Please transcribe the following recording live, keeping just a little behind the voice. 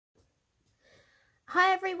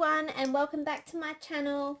Hi everyone and welcome back to my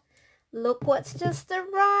channel. Look what's just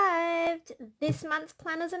arrived. This month's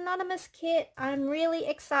Planners Anonymous kit. I'm really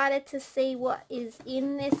excited to see what is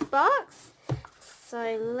in this box.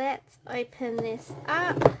 So let's open this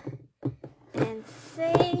up and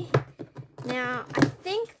see. Now I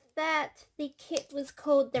think that the kit was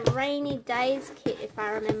called the Rainy Days kit if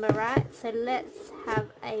I remember right. So let's have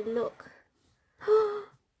a look.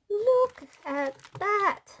 Look at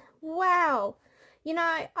that. Wow. You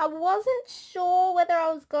know, I wasn't sure whether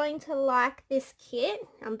I was going to like this kit.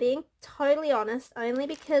 I'm being totally honest, only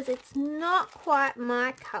because it's not quite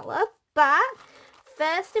my colour, but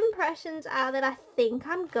first impressions are that I think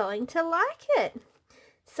I'm going to like it.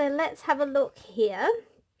 So let's have a look here.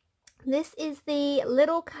 This is the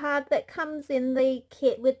little card that comes in the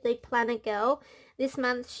kit with the planner girl. This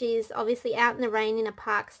month she's obviously out in the rain in a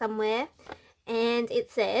park somewhere, and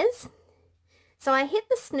it says, "So I hit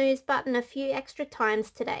the snooze button a few extra times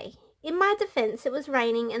today. In my defense, it was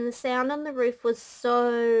raining and the sound on the roof was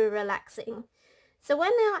so relaxing. So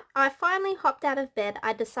when I finally hopped out of bed,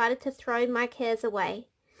 I decided to throw my cares away,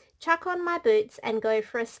 chuck on my boots and go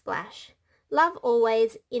for a splash. Love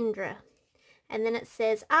always, Indra." And then it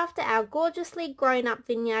says, "After our gorgeously grown-up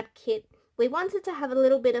vineyard kit, we wanted to have a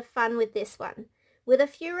little bit of fun with this one, with a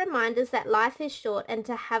few reminders that life is short and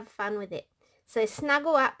to have fun with it. So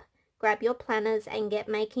snuggle up, grab your planners and get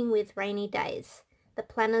making with Rainy Days. The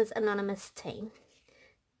Planners Anonymous team."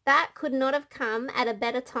 That could not have come at a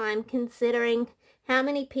better time considering how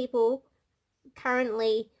many people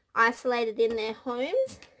currently isolated in their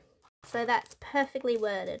homes. So that's perfectly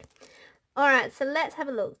worded. Alright, so let's have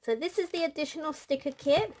a look. So this is the additional sticker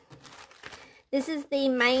kit. This is the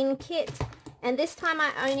main kit. And this time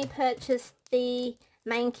I only purchased the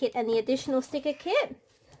main kit and the additional sticker kit.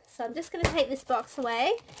 So I'm just going to take this box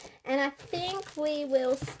away, and I think we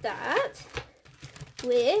will start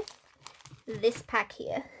with this pack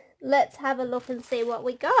here. Let's have a look and see what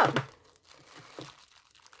we got.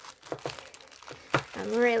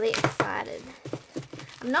 I'm really excited.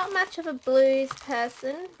 I'm not much of a blues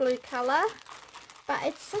person, blue colour, but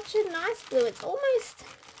it's such a nice blue. It's almost,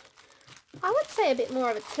 I would say, a bit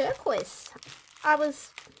more of a turquoise. I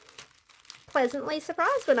was pleasantly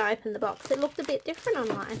surprised when I opened the box. It looked a bit different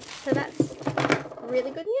online, so that's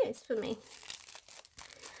really good news for me.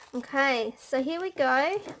 Okay, so here we go.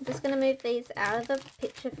 I'm just going to move these out of the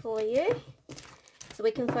picture for you so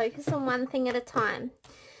we can focus on one thing at a time.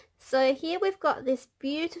 So here we've got this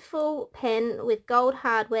beautiful pen with gold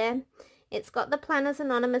hardware. It's got the Planners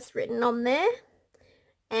Anonymous written on there,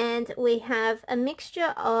 and we have a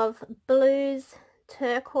mixture of blues,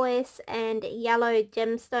 turquoise and yellow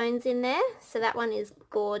gemstones in there, so that one is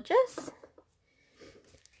gorgeous.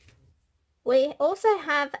 We also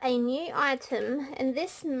have a new item, and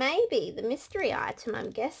this may be the mystery item, I'm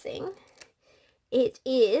guessing. It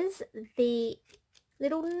is the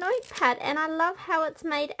little notepad, and I love how it's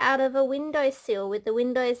made out of a windowsill with the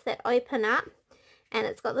windows that open up, and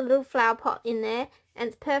it's got the little flower pot in there, and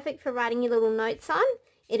it's perfect for writing your little notes on.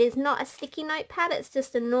 It is not a sticky notepad, it's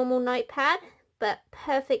just a normal notepad, but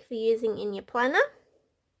perfect for using in your planner.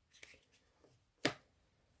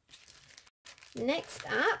 Next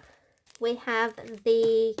up, we have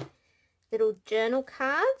the little journal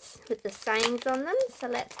cards with the sayings on them. So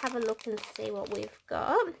let's have a look and see what we've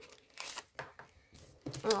got.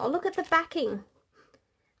 Oh, look at the backing.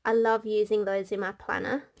 I love using those in my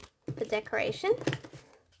planner for decoration.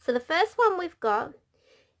 So the first one we've got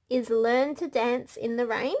is "Learn to Dance in the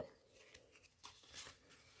Rain."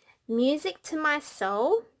 "Music to my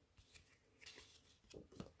soul."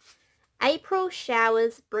 "April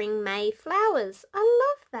showers bring May flowers." I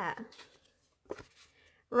love that.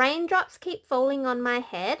 "Raindrops keep falling on my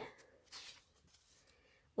head."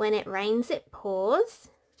 "When it rains it pours."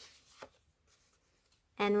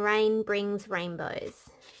 And "Rain brings rainbows."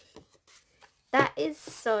 That is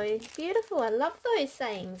so beautiful. I love those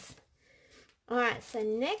sayings. Alright, so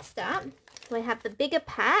next up we have the bigger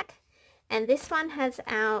pack, and this one has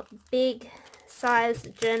our big size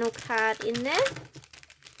journal card in there.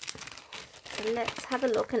 So let's have a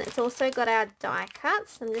look, and it's also got our die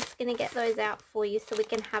cuts. I'm just going to get those out for you so we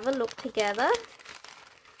can have a look together.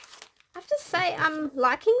 I have to say I'm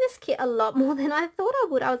liking this kit a lot more than I thought I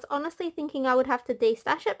would. I was honestly thinking I would have to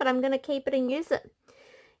destash it, but I'm going to keep it and use it.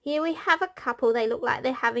 Here we have a couple. They look like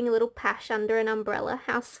they're having a little pash under an umbrella.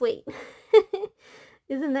 How sweet.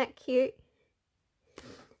 Isn't that cute?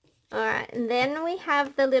 Alright, and then we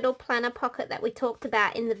have the little planner pocket that we talked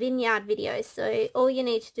about in the vineyard video. So all you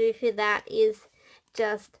need to do for that is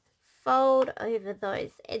just fold over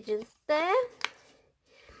those edges there.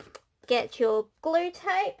 Get your glue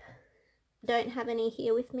tape. Don't have any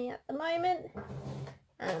here with me at the moment.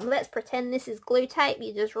 Let's pretend this is glue tape.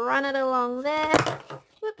 You just run it along there.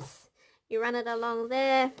 Whoops. You run it along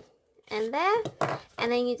there and there.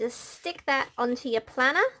 And then you just stick that onto your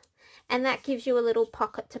planner. And that gives you a little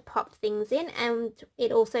pocket to pop things in. And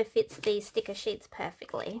it also fits these sticker sheets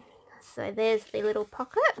perfectly. So there's the little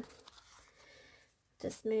pocket.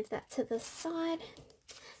 Just move that to the side.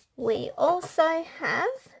 We also have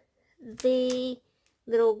the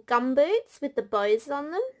little gum boots with the bows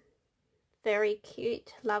on them. Very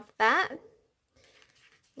cute. Love that.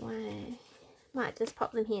 Wow. Might just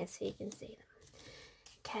pop them here so you can see them.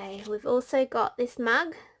 Okay, we've also got this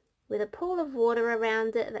mug with a pool of water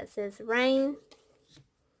around it that says rain.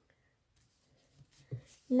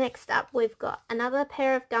 Next up, we've got another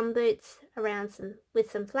pair of gum boots around with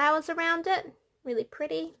some flowers around it. Really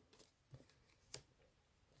pretty.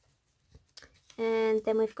 And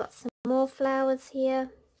then we've got some more flowers here.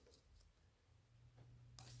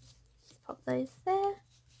 Just pop those there.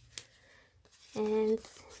 And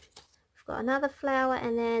we've got another flower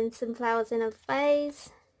and then some flowers in a vase.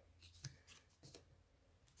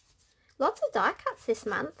 Lots of die cuts this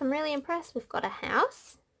month. I'm really impressed. We've got a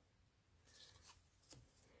house.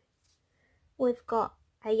 We've got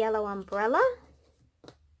a yellow umbrella.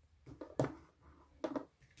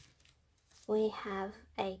 We have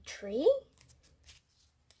a tree.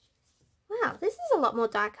 Wow, this is a lot more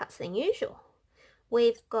die cuts than usual.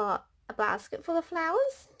 We've got a basket full of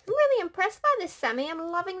flowers. I'm really impressed by this, Sammy.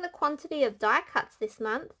 I'm loving the quantity of die cuts this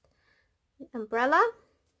month. Umbrella.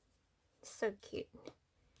 So cute.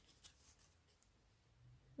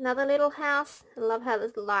 Another little house. I love how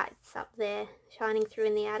there's lights up there shining through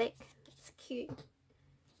in the attic. It's cute.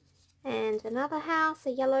 And another house,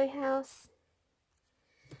 a yellow house.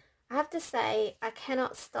 I have to say, I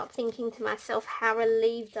cannot stop thinking to myself how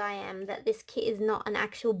relieved I am that this kit is not an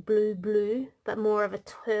actual blue, but more of a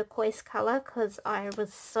turquoise colour, because I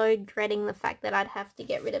was so dreading the fact that I'd have to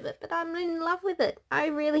get rid of it. But I'm in love with it. I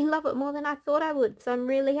really love it more than I thought I would, so I'm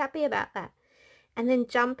really happy about that. And then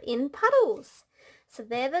Jump in Puddles. So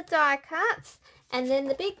they're the die cuts. And then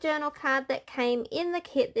the big journal card that came in the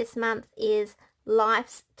kit this month is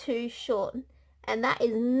Life's Too Short. And that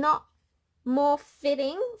is not more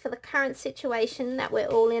fitting for the current situation that we're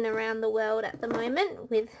all in around the world at the moment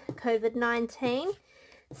with COVID-19.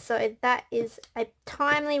 So that is a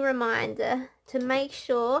timely reminder to make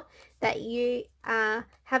sure that you are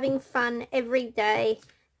having fun every day,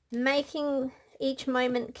 making each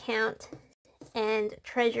moment count, and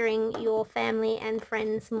treasuring your family and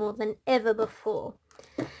friends more than ever before.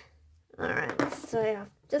 Alright, so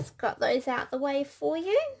I've just got those out the way for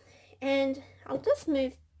you, and I'll just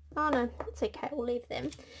move. Oh no, it's okay, we'll leave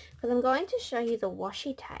them, because I'm going to show you the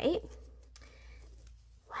washi tape.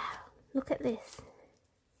 Wow, look at this.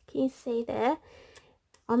 Can you see there?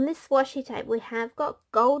 On this washi tape we have got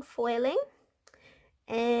gold foiling,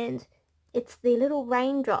 and it's the little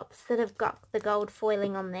raindrops that have got the gold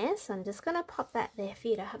foiling on there. So I'm just going to pop that there for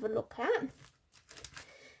you to have a look at.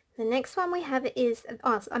 The next one we have is,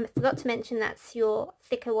 oh, I forgot to mention that's your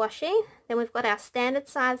thicker washi. Then we've got our standard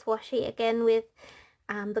size washi, again with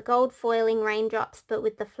the gold foiling raindrops, but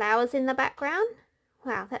with the flowers in the background.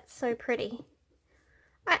 Wow, that's so pretty.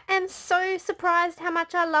 I am so surprised how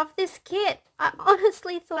much I love this kit. I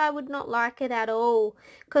honestly thought I would not like it at all,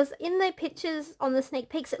 because in the pictures on the sneak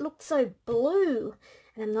peeks it looked so blue,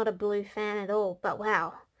 and I'm not a blue fan at all. But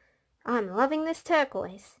wow, I'm loving this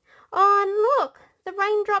turquoise. Oh, and look, the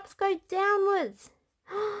raindrops go downwards.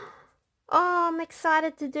 Oh, I'm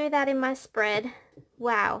excited to do that in my spread.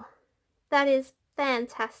 Wow, that is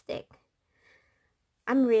fantastic.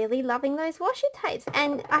 I'm really loving those washi tapes,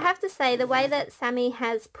 and I have to say the way that Sammy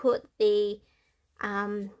has put the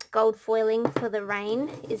gold foiling for the rain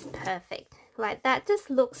is perfect. Like, that just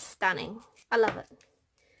looks stunning. I love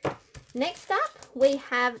it. Next up we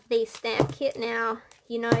have the stamp kit. Now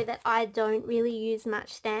you know that I don't really use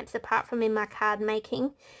much stamps apart from in my card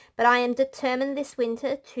making, but I am determined this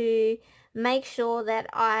winter to make sure that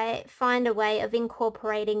I find a way of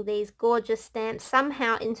incorporating these gorgeous stamps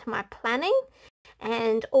somehow into my planning,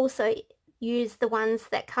 and also use the ones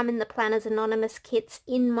that come in the Planners Anonymous kits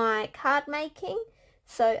in my card making.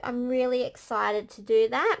 So I'm really excited to do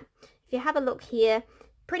that. If you have a look here,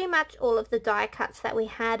 pretty much all of the die cuts that we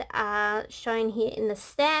had are shown here in the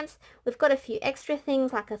stamps. We've got a few extra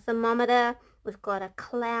things like a thermometer, we've got a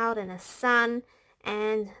cloud and a sun,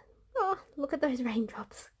 and oh, look at those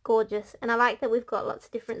raindrops. Gorgeous. And I like that we've got lots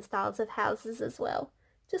of different styles of houses as well.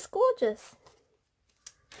 Just gorgeous.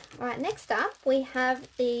 Alright, next up we have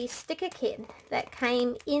the sticker kit that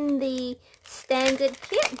came in the standard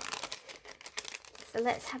kit. So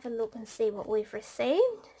let's have a look and see what we've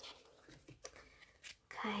received.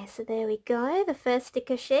 Okay, so there we go, the first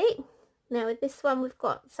sticker sheet. Now with this one we've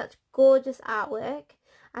got such gorgeous artwork.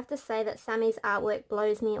 I have to say that Sammy's artwork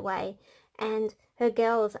blows me away, and her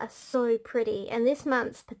girls are so pretty, and this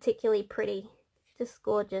month's particularly pretty, just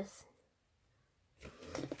gorgeous.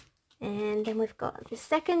 And then we've got the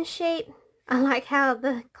second sheet. I like how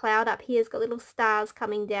the cloud up here has got little stars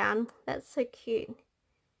coming down. That's so cute.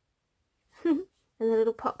 And the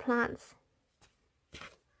little pot plants.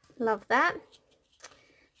 Love that.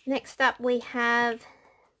 Next up we have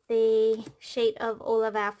the sheet of all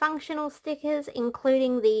of our functional stickers,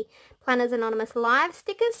 including the Planners Anonymous live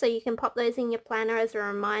stickers, so you can pop those in your planner as a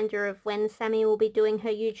reminder of when Sammy will be doing her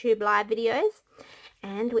YouTube live videos.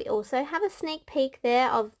 And we also have a sneak peek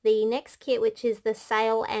there of the next kit, which is the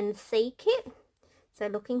Sail and Sea kit. So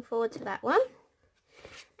looking forward to that one.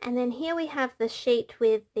 And then here we have the sheet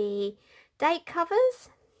with the date covers.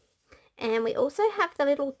 And we also have the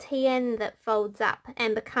little TN that folds up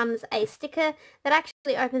and becomes a sticker that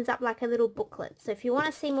actually opens up like a little booklet. So if you want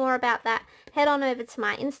to see more about that, head on over to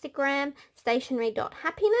my Instagram,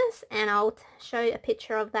 stationery.happiness, and I'll show a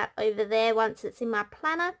picture of that over there once it's in my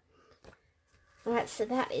planner. Alright, so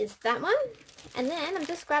that is that one. And then I'm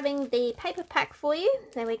just grabbing the paper pack for you.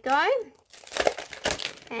 There we go.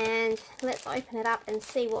 And let's open it up and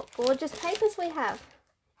see what gorgeous papers we have.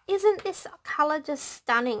 Isn't this colour just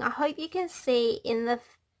stunning? I hope you can see in the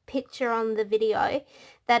picture on the video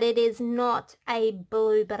that it is not a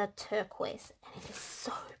blue but a turquoise. And it is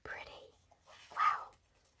so pretty. Wow.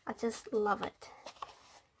 I just love it.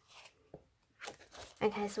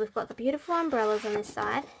 Okay, so we've got the beautiful umbrellas on this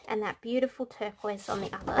side and that beautiful turquoise on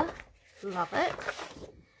the other. Love it.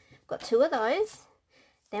 Got two of those.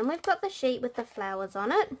 Then we've got the sheet with the flowers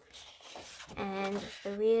on it. And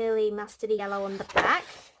the really mustardy yellow on the back.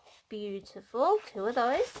 Beautiful. Two of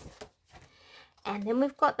those. And then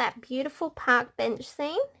we've got that beautiful park bench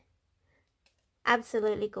scene.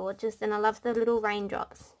 Absolutely gorgeous. And I love the little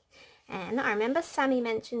raindrops. And I remember Sammy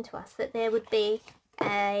mentioned to us that there would be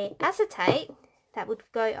a acetate that would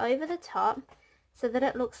go over the top so that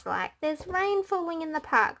it looks like there's rain falling in the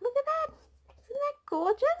park. Look at that. Isn't that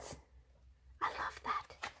gorgeous? I love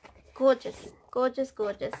that. Gorgeous. Gorgeous,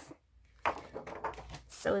 gorgeous.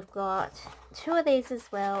 So we've got two of these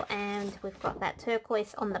as well, and we've got that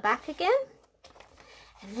turquoise on the back again.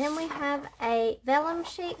 And then we have a vellum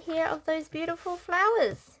sheet here of those beautiful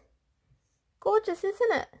flowers. Gorgeous,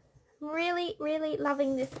 isn't it? Really, really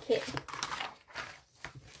loving this kit.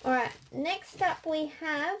 Alright, next up we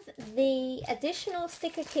have the additional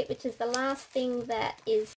sticker kit, which is the last thing that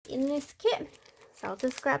is in this kit. So I'll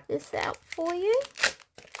just grab this out for you.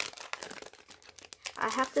 I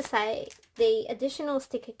have to say, the additional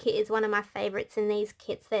sticker kit is one of my favourites in these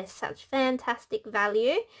kits. They're such fantastic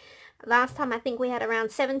value. Last time I think we had around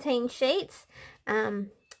 17 sheets.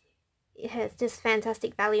 It's just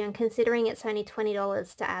fantastic value, and considering it's only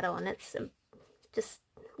 $20 to add on, it's just...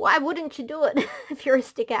 why wouldn't you do it if you're a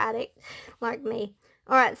sticker addict like me?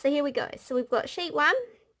 Alright, so here we go. So we've got sheet 1,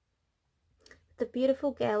 the beautiful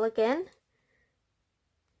girl again.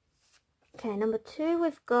 Okay, number 2,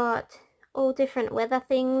 we've got all different weather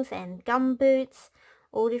things and gum boots,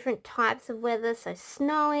 all different types of weather. So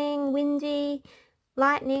snowing, windy,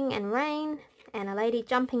 lightning and rain, and a lady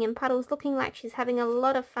jumping in puddles looking like she's having a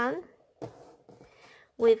lot of fun.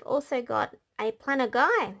 We've also got a planner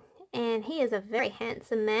guy. And he is a very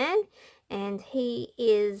handsome man, and he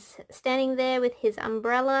is standing there with his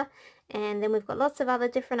umbrella. And then we've got lots of other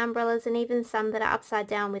different umbrellas, and even some that are upside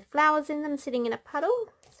down with flowers in them sitting in a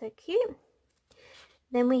puddle. So cute.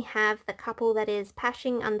 Then we have the couple that is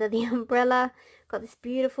pashing under the umbrella. Got this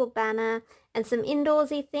beautiful banner and some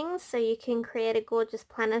indoorsy things, so you can create a gorgeous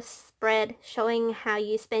planner spread showing how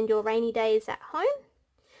you spend your rainy days at home.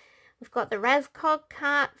 We've got the Rascog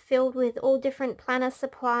cart filled with all different planner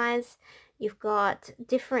supplies. You've got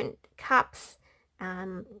different cups,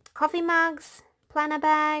 coffee mugs, planner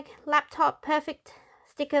bag, laptop, perfect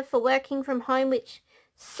sticker for working from home, which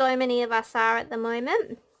so many of us are at the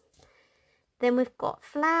moment. Then we've got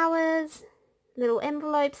flowers, little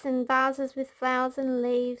envelopes and vases with flowers and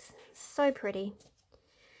leaves. So pretty.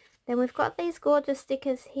 Then we've got these gorgeous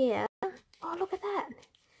stickers here. Oh, look at that.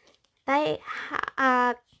 They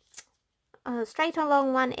are straight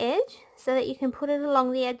along one edge so that you can put it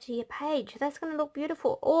along the edge of your page. That's going to look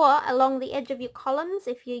beautiful. Or along the edge of your columns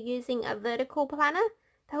if you're using a vertical planner.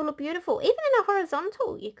 That will look beautiful. Even in a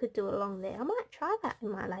horizontal you could do it along there. I might try that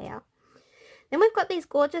in my layout. Then we've got these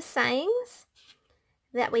gorgeous sayings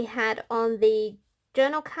that we had on the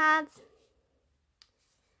journal cards.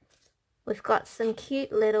 We've got some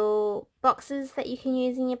cute little boxes that you can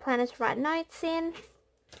use in your planner to write notes in.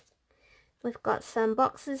 We've got some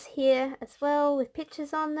boxes here as well with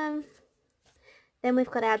pictures on them. Then we've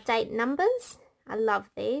got our date numbers. I love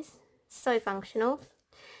these, so functional.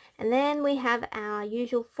 And then we have our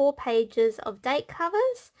usual 4 pages of date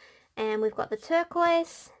covers, and we've got the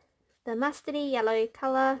turquoise, the mustardy yellow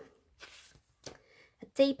colour, a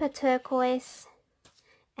deeper turquoise,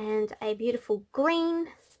 and a beautiful green.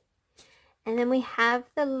 And then we have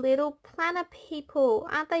the little planner people.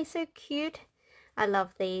 Aren't they so cute? I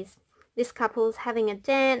love these. This couple's having a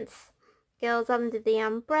dance. Girls under the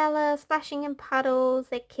umbrella, splashing in puddles,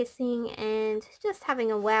 they're kissing and just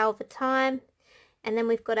having a wow of a time. And then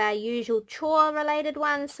we've got our usual chore related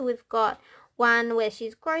ones. So we've got one where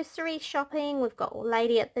she's grocery shopping. We've got a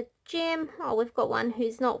lady at the gym. Oh, we've got one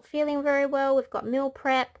who's not feeling very well. We've got meal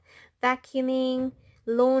prep, vacuuming,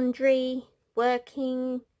 laundry,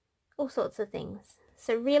 working, all sorts of things.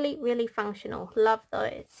 So really, really functional. Love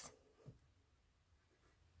those.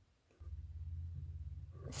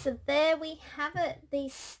 So there we have it, the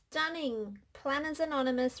stunning Planners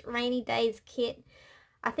Anonymous Rainy Days kit.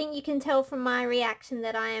 I think you can tell from my reaction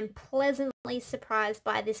that I am pleasantly surprised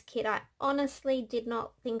by this kit. I honestly did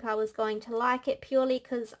not think I was going to like it purely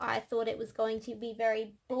because I thought it was going to be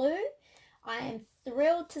very blue. I am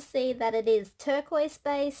thrilled to see that it is turquoise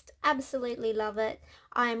based. Absolutely love it.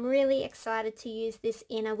 I'm really excited to use this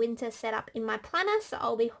in a winter setup in my planner, so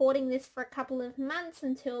I'll be hoarding this for a couple of months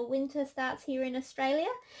until winter starts here in Australia,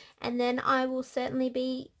 and then I will certainly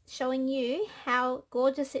be showing you how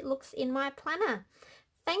gorgeous it looks in my planner.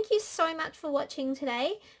 Thank you so much for watching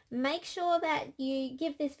today. Make sure that you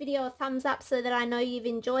give this video a thumbs up so that I know you've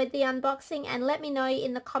enjoyed the unboxing, and let me know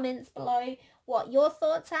in the comments below what your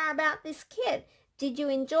thoughts are about this kit. Did you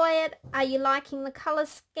enjoy it? Are you liking the color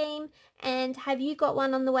scheme? And have you got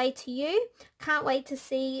one on the way to you? Can't wait to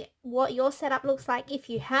see what your setup looks like if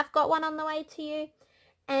you have got one on the way to you.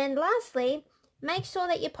 And lastly, make sure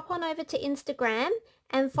that you pop on over to Instagram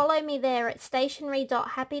and follow me there at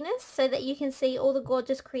stationery.happiness so that you can see all the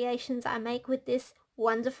gorgeous creations I make with this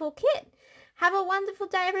wonderful kit. Have a wonderful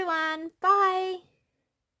day, everyone. Bye.